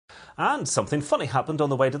And something funny happened on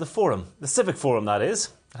the way to the forum. The Civic Forum, that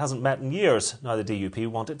is. It hasn't met in years. Now the DUP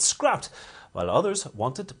want it scrapped, while others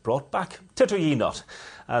want it brought back. Titter ye not.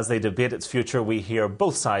 As they debate its future, we hear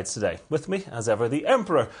both sides today. With me, as ever, the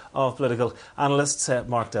emperor of political analysts,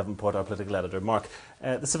 Mark Devenport, our political editor. Mark,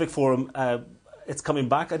 the Civic Forum, it's coming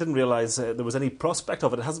back. I didn't realise there was any prospect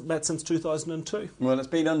of it. It hasn't met since 2002. Well, it's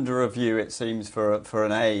been under review, it seems, for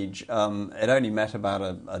an age. It only met about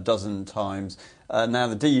a dozen times. Now,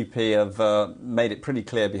 the DUP have made it pretty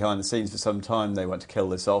clear behind the scenes for some time they want to kill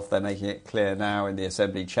this off. They're making it clear now in the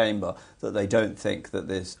Assembly chamber that they don't think that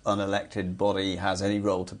this unelected body has any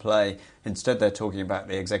role to play. Instead, they're talking about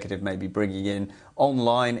the executive maybe bringing in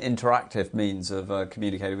online interactive means of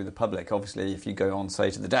communicating with the public. Obviously, if you go on,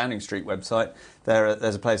 say, to the Downing Street website,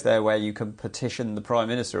 there's a place there where you can petition the Prime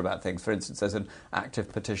Minister about things. For instance, there's an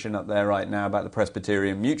active petition up there right now about the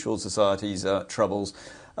Presbyterian Mutual Society's troubles.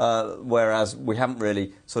 Whereas we haven't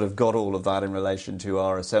really sort of got all of that in relation to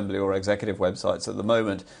our Assembly or executive websites at the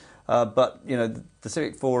moment. But, you know, the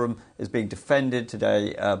Civic Forum is being defended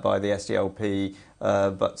today by the SDLP,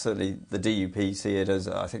 but certainly the DUP see it as,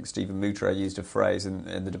 I think Stephen Moutre used a phrase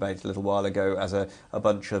in the debate a little while ago, as a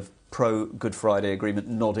bunch of pro-Good Friday Agreement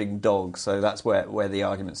nodding dogs. So that's where the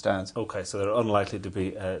argument stands. OK, so they're unlikely to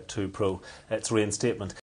be too pro its reinstatement.